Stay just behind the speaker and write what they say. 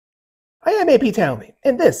I am AP Townley,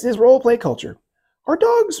 and this is Roleplay Culture. Are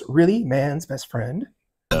dogs really man's best friend?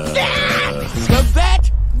 The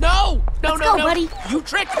vet? No! No, Let's no, go, no! buddy. You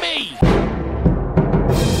tricked me!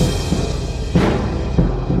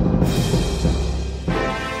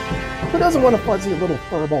 Who doesn't want a fuzzy little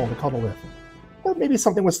fur ball to cuddle with? Or maybe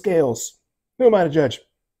something with scales. Who am I to judge?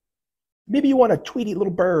 Maybe you want a tweety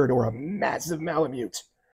little bird or a massive Malamute.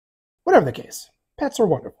 Whatever the case, pets are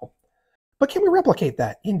wonderful. But can we replicate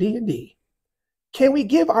that in D&D? Can we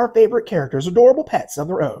give our favorite characters adorable pets of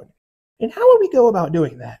their own? And how would we go about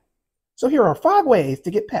doing that? So here are 5 ways to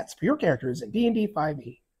get pets for your characters in D&D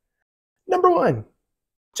 5e. Number 1,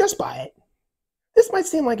 just buy it. This might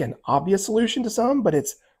seem like an obvious solution to some, but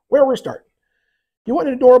it's where we're starting. You want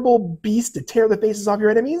an adorable beast to tear the faces off your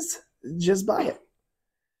enemies? Just buy it.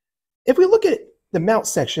 If we look at the mount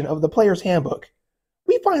section of the player's handbook,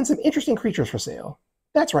 we find some interesting creatures for sale.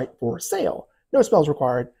 That's right, for sale. No spells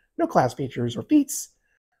required, no class features or feats.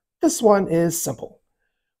 This one is simple.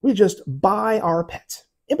 We just buy our pet.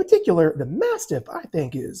 In particular, the Mastiff, I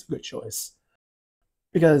think, is a good choice.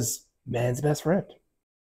 Because man's best friend.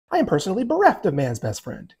 I am personally bereft of man's best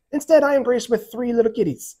friend. Instead, I am graced with 3 little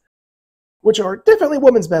kitties, which are definitely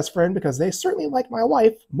woman's best friend because they certainly like my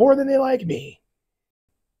wife more than they like me.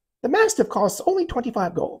 The Mastiff costs only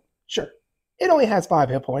 25 gold. Sure, it only has 5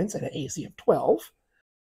 hit points and an AC of 12,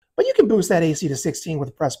 but you can boost that AC to 16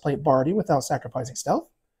 with breastplate barding without sacrificing stealth.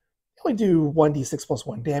 They only do 1d6 plus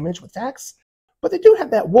 1 damage with attacks, but they do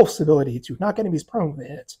have that wolf's ability to knock enemies prone with a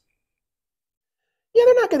hit. Yeah,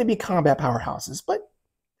 they're not going to be combat powerhouses, but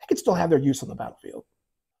they can still have their use on the battlefield.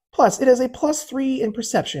 Plus, it has a +3 in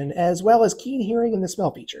perception as well as keen hearing in the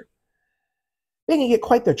smell feature. They can get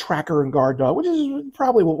quite the tracker and guard dog, which is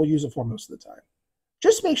probably what we'll use it for most of the time.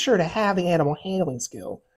 Just make sure to have the animal handling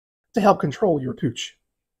skill to help control your pooch.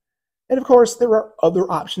 And of course, there are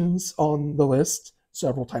other options on the list,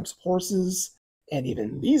 several types of horses, and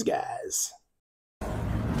even these guys.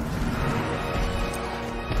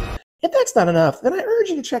 If that's not enough, then I urge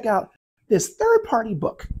you to check out this third-party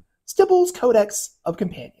book, Stibble's Codex of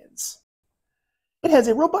Companions. It has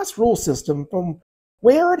a robust rule system from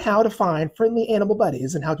where and how to find friendly animal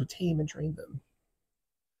buddies and how to tame and train them.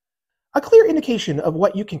 A clear indication of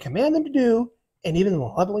what you can command them to do and even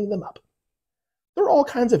leveling them up. There are all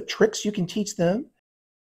kinds of tricks you can teach them,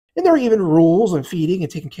 and there are even rules on feeding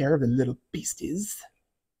and taking care of the little beasties.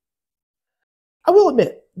 I will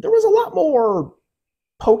admit, there was a lot more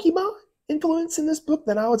Pokemon influence in this book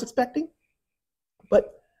than I was expecting,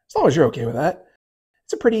 but as long as you're okay with that,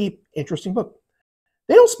 it's a pretty interesting book.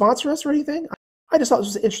 They don't sponsor us or anything. I just thought this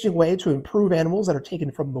was an interesting way to improve animals that are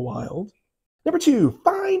taken from the wild. Number 2,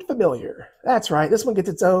 Find Familiar. That's right, this one gets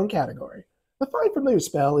its own category. The Find Familiar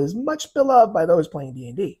spell is much beloved by those playing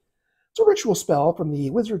D&D. It's a ritual spell from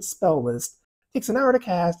the wizard's spell list. It takes an hour to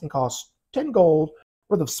cast and costs 10 gold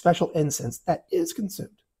worth of special incense that is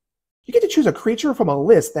consumed. You get to choose a creature from a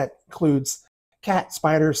list that includes cat,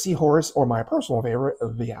 spider, seahorse, or my personal favorite,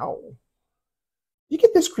 the owl. You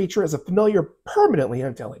get this creature as a familiar permanently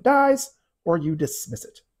until it dies, or you dismiss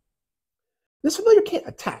it. This familiar can't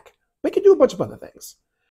attack, but it can do a bunch of other things.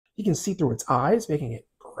 You can see through its eyes, making it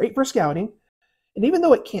great for scouting, and even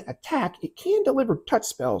though it can't attack, it can deliver touch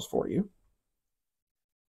spells for you.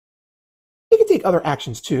 It can take other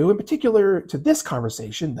actions too, in particular to this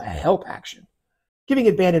conversation, the help action, giving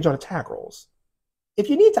advantage on attack rolls. If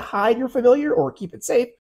you need to hide your familiar or keep it safe,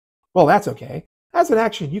 well, that's okay. As an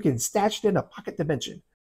action, you can stash it in a pocket dimension.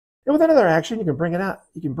 And with another action, you can bring it out.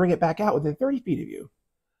 You can bring it back out within 30 feet of you.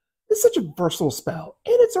 It's such a versatile spell,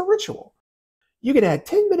 and it's a ritual. You can add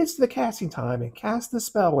 10 minutes to the casting time and cast the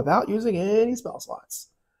spell without using any spell slots.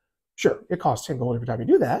 Sure, it costs 10 gold every time you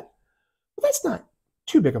do that, but that's not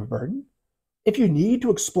too big of a burden. If you need to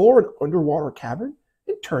explore an underwater cavern,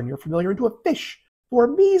 then turn your familiar into a fish for a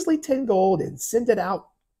measly 10 gold and send it out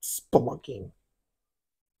spelunking.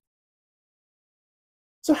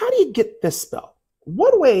 So how do you get this spell?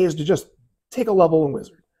 One way is to just take a level in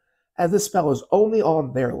Wizard, as this spell is only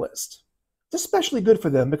on their list. It's especially good for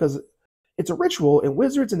them because it's a ritual, and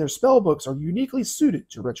wizards and their spell books are uniquely suited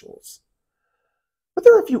to rituals. But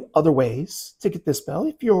there are a few other ways to get this spell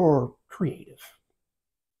if you're creative.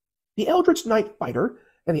 The Eldritch Knight Fighter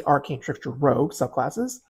and the Arcane Trickster Rogue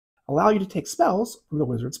subclasses allow you to take spells from the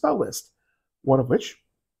wizard spell list, one of which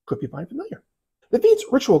could be Find Familiar. The feats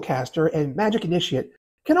Ritual Caster and Magic Initiate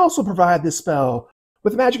can also provide this spell,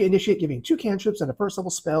 with Magic Initiate giving 2 cantrips and a first level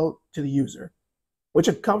spell to the user, which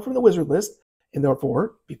would come from the wizard list and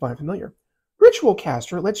therefore be Find Familiar. Ritual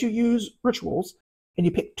Caster lets you use rituals, and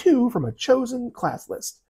you pick 2 from a chosen class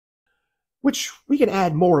list, which we can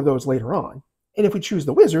add more of those later on. And if we choose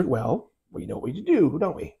the wizard, well, we know what to do,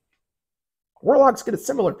 don't we? Warlocks get a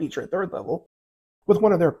similar feature at 3rd level with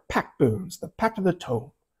one of their pact boons, the Pact of the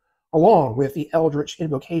Tome, along with the Eldritch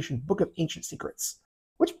Invocation Book of Ancient Secrets,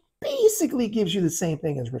 which basically gives you the same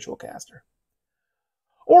thing as Ritual Caster.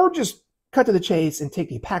 Or just cut to the chase and take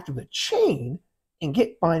the Pact of the Chain and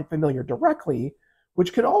get Find Familiar directly,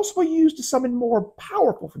 which could also be used to summon more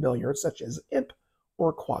powerful familiars such as Imp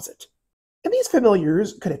or Quasit. And these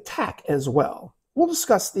familiars could attack as well. We'll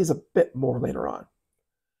discuss these a bit more later on.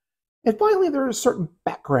 And finally, there are certain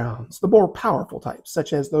backgrounds, the more powerful types,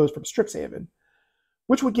 such as those from Strixhaven,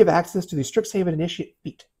 which would give access to the Strixhaven Initiate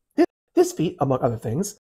feat. This feat, among other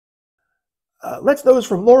things, lets those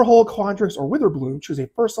from Lorehold, Quandrix, or Witherbloom choose a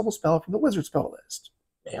 1st level spell from the wizard spell list.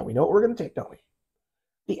 And we know what we're going to take, don't we?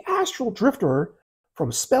 The Astral Drifter from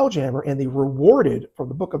Spelljammer and the Rewarded from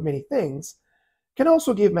the Book of Many Things can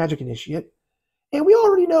also give Magic Initiate, and we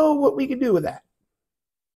already know what we can do with that.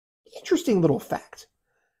 Interesting little fact.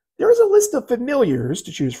 There is a list of familiars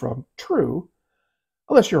to choose from, true,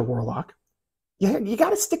 unless you're a warlock. You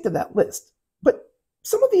got to stick to that list. But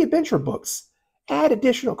some of the adventure books add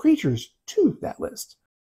additional creatures to that list.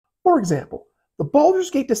 For example, the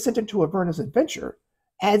Baldur's Gate Descent into Avernus Adventure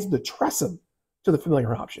adds the Tressum to the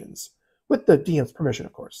familiar options, with the DM's permission,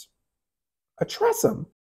 of course. A Tressum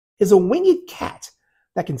is a winged cat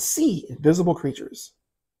that can see invisible creatures.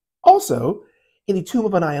 Also, in the Tomb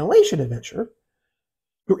of Annihilation adventure,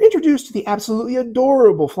 you're introduced to the absolutely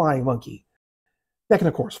adorable flying monkey that can,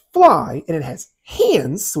 of course, fly, and it has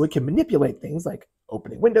hands so it can manipulate things like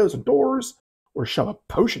opening windows and doors or shove a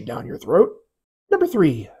potion down your throat. Number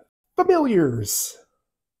 3, familiars.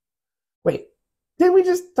 Wait, didn't we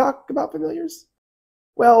just talk about familiars?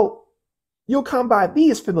 Well, you'll come by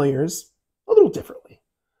these familiars a little differently.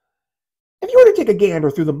 If you were to take a gander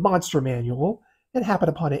through the monster manual and happen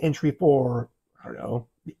upon an entry for, I don't know,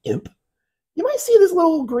 the Imp, you might see this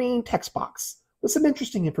little green text box with some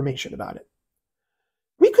interesting information about it.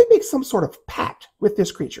 We could make some sort of pact with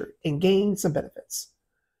this creature and gain some benefits.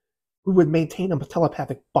 We would maintain a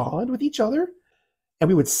telepathic bond with each other, and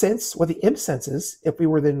we would sense what the Imp senses if we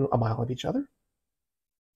were within a mile of each other.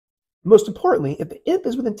 Most importantly, if the Imp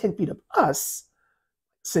is within 10 feet of us,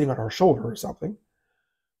 sitting on our shoulder or something,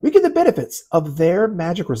 we get the benefits of their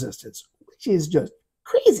magic resistance, which is just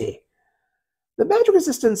crazy. The magic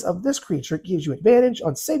resistance of this creature gives you advantage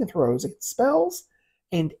on saving throws against spells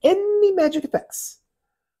and any magic effects.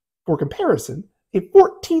 For comparison, a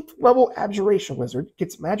 14th level Abjuration Wizard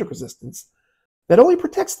gets magic resistance that only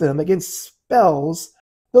protects them against spells,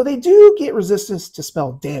 though they do get resistance to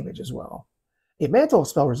spell damage as well. A Mantle of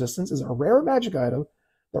Spell Resistance is a rare magic item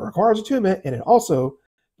that requires attunement, and it also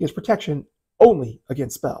gives protection only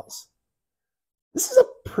against spells. This is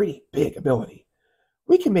a pretty big ability.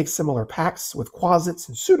 We can make similar pacts with Quasits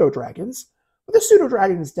and Pseudo-Dragons, but the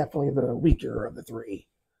Pseudo-Dragon is definitely the weaker of the 3.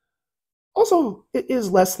 Also, it is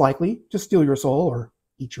less likely to steal your soul or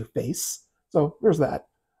eat your face, so there's that.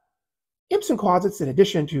 Imps and Quasits, in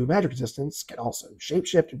addition to magic resistance, can also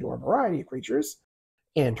shapeshift into a variety of creatures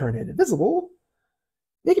and turn invisible.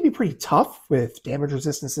 They can be pretty tough with damage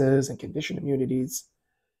resistances and condition immunities.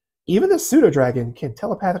 Even the Pseudo-Dragon can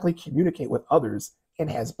telepathically communicate with others and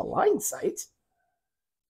has blind sight.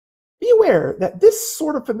 Be aware that this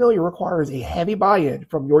sort of familiar requires a heavy buy-in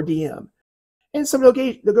from your DM and some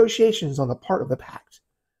negotiations on the part of the pact.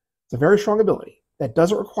 It's a very strong ability that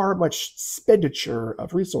doesn't require much expenditure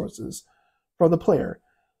of resources from the player,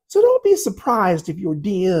 so don't be surprised if your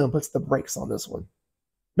DM puts the brakes on this one.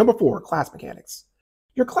 Number 4, class mechanics.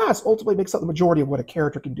 Your class ultimately makes up the majority of what a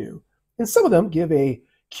character can do, and some of them give a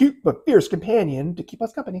cute but fierce companion to keep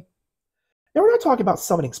us company. Now, we're not talking about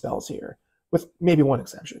summoning spells here, with maybe one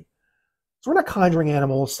exception. So we're not conjuring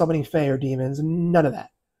animals, summoning fae or demons, none of that.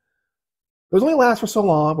 Those only last for so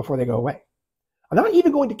long before they go away. I'm not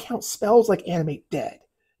even going to count spells like Animate Dead,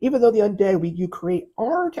 even though the undead you create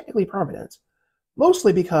are technically permanent,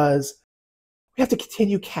 mostly because we have to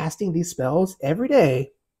continue casting these spells every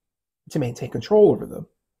day to maintain control over them.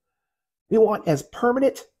 We want as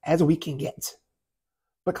permanent as we can get.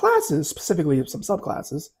 But classes, specifically some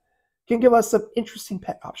subclasses, can give us some interesting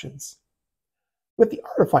pet options. With the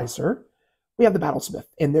Artificer, we have the Battlesmith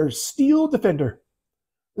and their Steel Defender.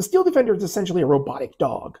 The Steel Defender is essentially a robotic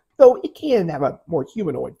dog, though it can have a more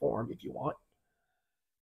humanoid form if you want.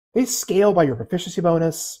 They scale by your proficiency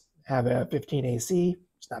bonus, have a 15 AC,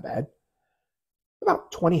 it's not bad.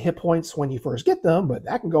 About 20 hit points when you first get them, but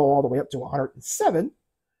that can go all the way up to 107,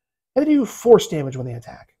 and they do force damage when they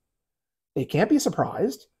attack. They can't be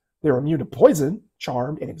surprised. They're immune to poison,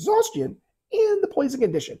 charmed, and exhaustion, and the poison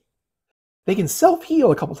condition. They can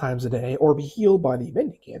self-heal a couple times a day or be healed by the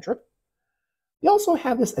Mending cantrip. They also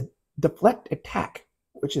have this deflect attack,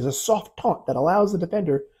 which is a soft taunt that allows the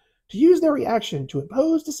defender to use their reaction to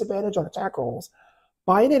impose disadvantage on attack rolls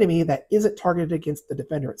by an enemy that isn't targeted against the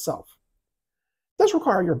defender itself. It does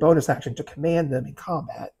require your bonus action to command them in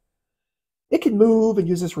combat. It can move and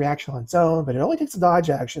use this reaction on its own, but it only takes a dodge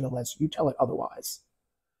action unless you tell it otherwise.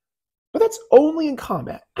 But that's only in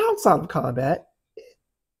combat. Outside of combat,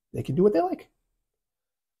 they can do what they like.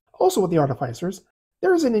 Also with the Artificers,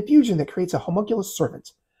 there is an infusion that creates a homunculus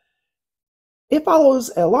servant. It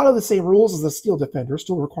follows a lot of the same rules as the Steel Defender,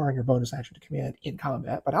 still requiring your bonus action to command in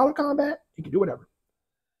combat, but out of combat, you can do whatever.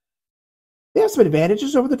 They have some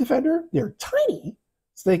advantages over the Defender. They're tiny,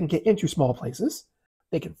 so they can get into small places.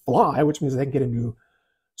 They can fly, which means they can get into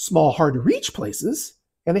small, hard-to-reach places,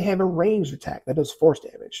 and they have a ranged attack that does force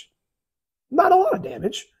damage. Not a lot of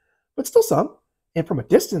damage, but still some, and from a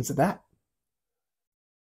distance at that.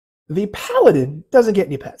 The Paladin doesn't get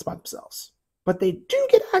any pets by themselves, but they do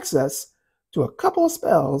get access to a couple of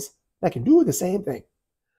spells that can do the same thing.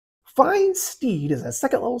 Find Steed is a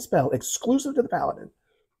second-level spell exclusive to the Paladin,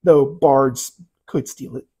 though bards could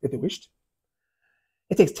steal it if they wished.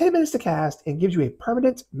 It takes 10 minutes to cast and gives you a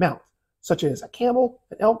permanent mount, such as a camel,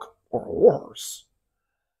 an elk, or a warhorse.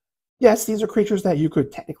 Yes, these are creatures that you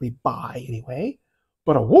could technically buy anyway,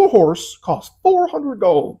 but a warhorse costs 400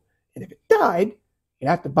 gold, and if it died, you'd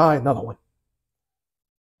have to buy another one.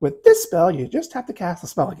 With this spell, you just have to cast the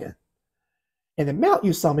spell again. And the mount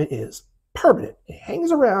you summon is permanent. It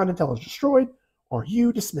hangs around until it's destroyed, or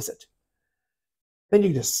you dismiss it. Then you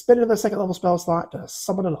can just spin another second level spell slot to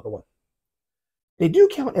summon another one. They do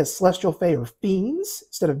count as Celestial Fae or Fiends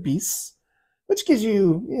instead of Beasts, which gives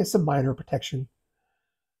you some minor protection,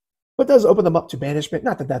 but does open them up to banishment.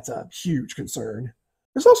 Not that that's a huge concern.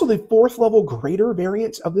 There's also the 4th level greater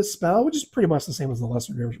variant of this spell, which is pretty much the same as the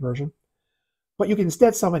lesser version. But you can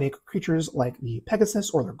instead summon creatures like the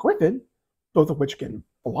Pegasus or the Griffin, both of which can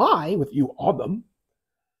fly with you on them.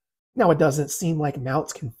 Now, it doesn't seem like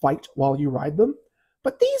mounts can fight while you ride them,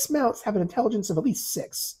 but these mounts have an intelligence of at least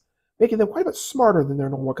 6, making them quite a bit smarter than their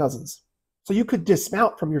normal cousins. So you could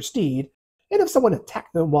dismount from your steed, and if someone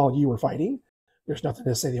attacked them while you were fighting, there's nothing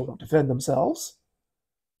to say they won't defend themselves.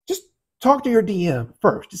 Just talk to your DM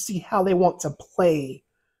first to see how they want to play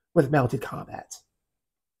with mounted combat.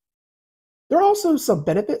 There are also some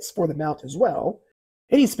benefits for the mount as well.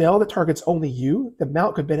 Any spell that targets only you, the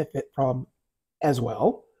mount could benefit from as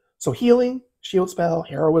well. So healing, shield spell,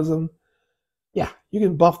 heroism. Yeah, you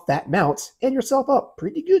can buff that mount and yourself up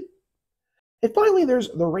pretty good. And finally, there's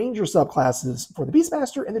the Ranger subclasses for the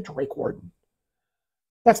Beastmaster and the Drake Warden.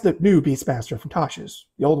 That's the new Beastmaster from Tasha's.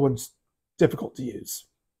 The old one's difficult to use,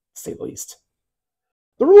 to say the least.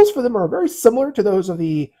 The rules for them are very similar to those of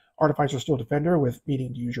the Artificer Steel Defender, with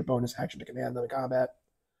needing to use your bonus action to command them in combat.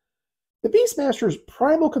 The Beastmaster's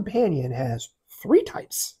primal companion has 3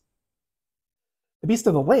 types. The Beast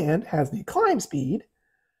of the Land has the climb speed,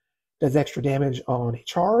 does extra damage on a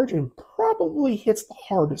charge, and probably hits the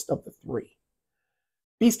hardest of the 3.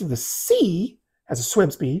 Beast of the Sea has a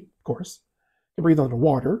swim speed, of course, can breathe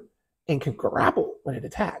underwater, and can grapple when it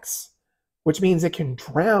attacks, which means it can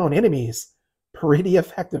drown enemies pretty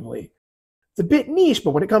effectively. It's a bit niche,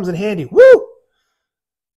 but when it comes in handy, woo!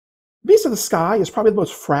 Beast of the Sky is probably the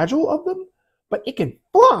most fragile of them, but it can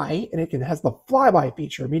fly, and it has the flyby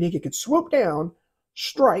feature, meaning it can swoop down,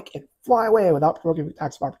 strike, and fly away without provoking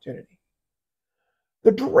attacks of opportunity.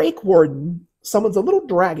 The Drake Warden summons a little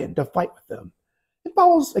dragon to fight with them. It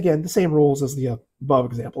follows, again, the same rules as the above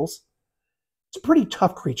examples. It's a pretty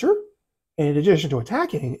tough creature, and in addition to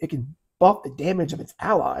attacking, it can buff the damage of its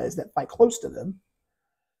allies that fight close to them.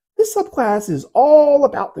 This subclass is all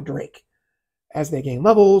about the Drake. As they gain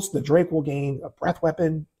levels, the Drake will gain a breath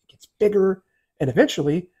weapon, it gets bigger, and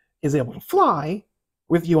eventually is able to fly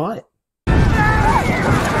with you on it.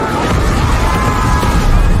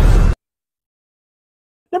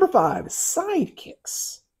 Number 5,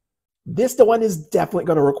 Sidekicks. This one is definitely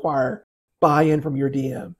going to require buy-in from your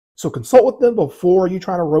DM, so consult with them before you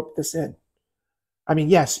try to rope this in. I mean,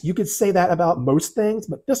 yes, you could say that about most things,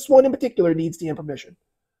 but this one in particular needs DM permission.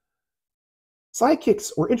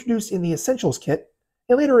 Sidekicks were introduced in the Essentials kit,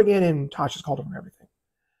 and later again in Tasha's Cauldron for Everything.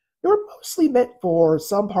 They were mostly meant for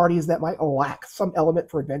some parties that might lack some element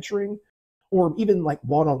for adventuring, or even like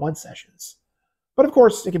one-on-one sessions. But of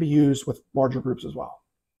course, it can be used with larger groups as well.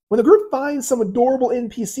 When the group finds some adorable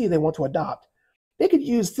NPC they want to adopt, they could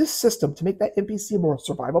use this system to make that NPC more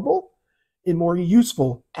survivable and more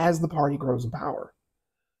useful as the party grows in power.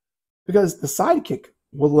 Because the sidekick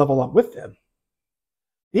will level up with them.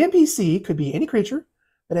 The NPC could be any creature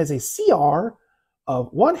that has a CR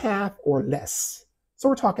of 1/2 or less. So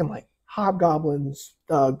we're talking like hobgoblins,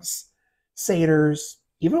 thugs, satyrs,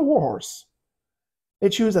 even a warhorse. They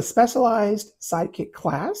choose a specialized sidekick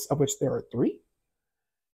class, of which there are 3.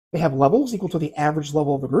 They have levels equal to the average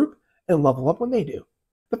level of the group and level up when they do.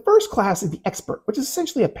 The first class is the expert, which is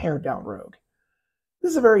essentially a pared down rogue.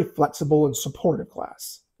 This is a very flexible and supportive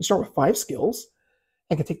class. You start with 5 skills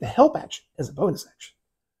and can take the help action as a bonus action.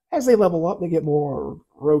 As they level up, they get more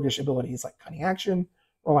roguish abilities like cunning action,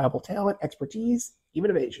 reliable talent, expertise,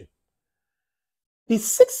 even evasion. The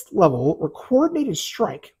 6th level, or coordinated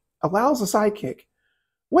strike, allows the sidekick,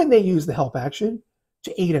 when they use the help action,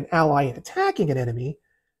 to aid an ally in attacking an enemy,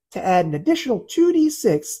 to add an additional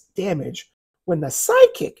 2d6 damage when the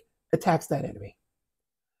sidekick attacks that enemy.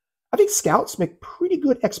 I think scouts make pretty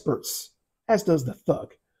good experts, as does the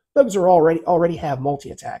thug. Thugs are already have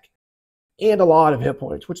multi-attack and a lot of hit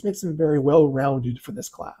points, which makes them very well-rounded for this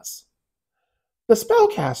class. The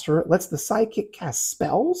spellcaster lets the sidekick cast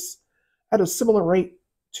spells at a similar rate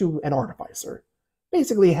to an artificer,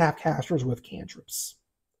 basically half-casters with cantrips.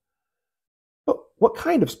 But what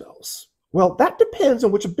kind of spells? Well, that depends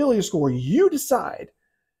on which ability score you decide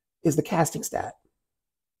is the casting stat.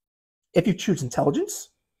 If you choose intelligence,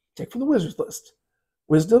 take from the wizard's list.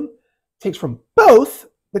 Wisdom takes from both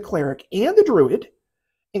the cleric and the druid,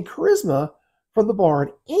 and charisma from the bard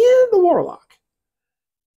and the warlock.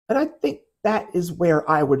 And I think that is where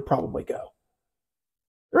I would probably go.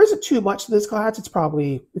 There isn't too much to this class.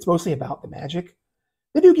 It's mostly about the magic.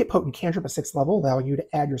 They do get potent cantrip at 6th level, allowing you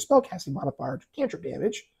to add your spellcasting modifier to cantrip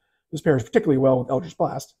damage. This pairs particularly well with Eldritch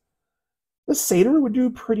Blast. The satyr would do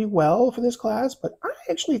pretty well for this class, but I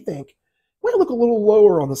actually think it might look a little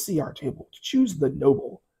lower on the CR table to choose the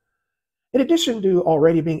noble. In addition to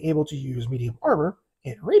already being able to use medium armor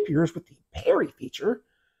and rapiers with the parry feature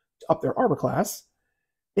to up their armor class,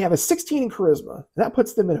 they have a 16 in charisma, and that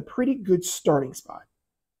puts them in a pretty good starting spot.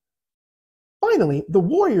 Finally, the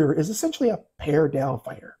warrior is essentially a pared-down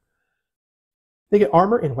fighter. They get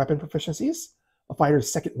armor and weapon proficiencies, a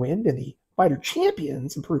fighter's second wind, and the fighter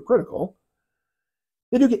champions improve critical.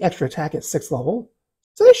 They do get extra attack at 6th level,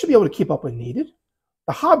 so they should be able to keep up when needed.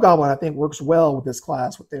 The hobgoblin, I think, works well with this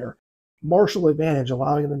class with their martial advantage,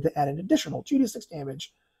 allowing them to add an additional 2d6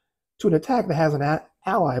 damage to an attack that has an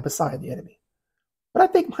ally beside the enemy. But I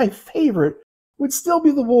think my favorite would still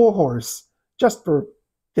be the warhorse, just for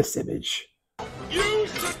this image. You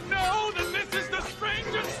should know that this is the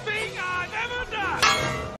strangest thing I've ever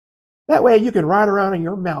done! That way you can ride around on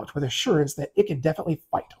your mount with assurance that it can definitely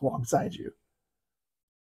fight alongside you.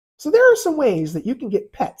 So there are some ways that you can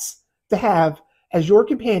get pets to have as your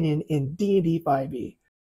companion in D&D 5e.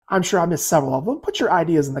 I'm sure I missed several of them. Put your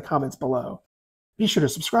ideas in the comments below. Be sure to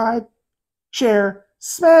subscribe, share,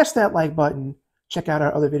 smash that like button, check out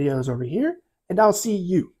our other videos over here, and I'll see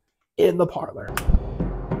you in the parlor.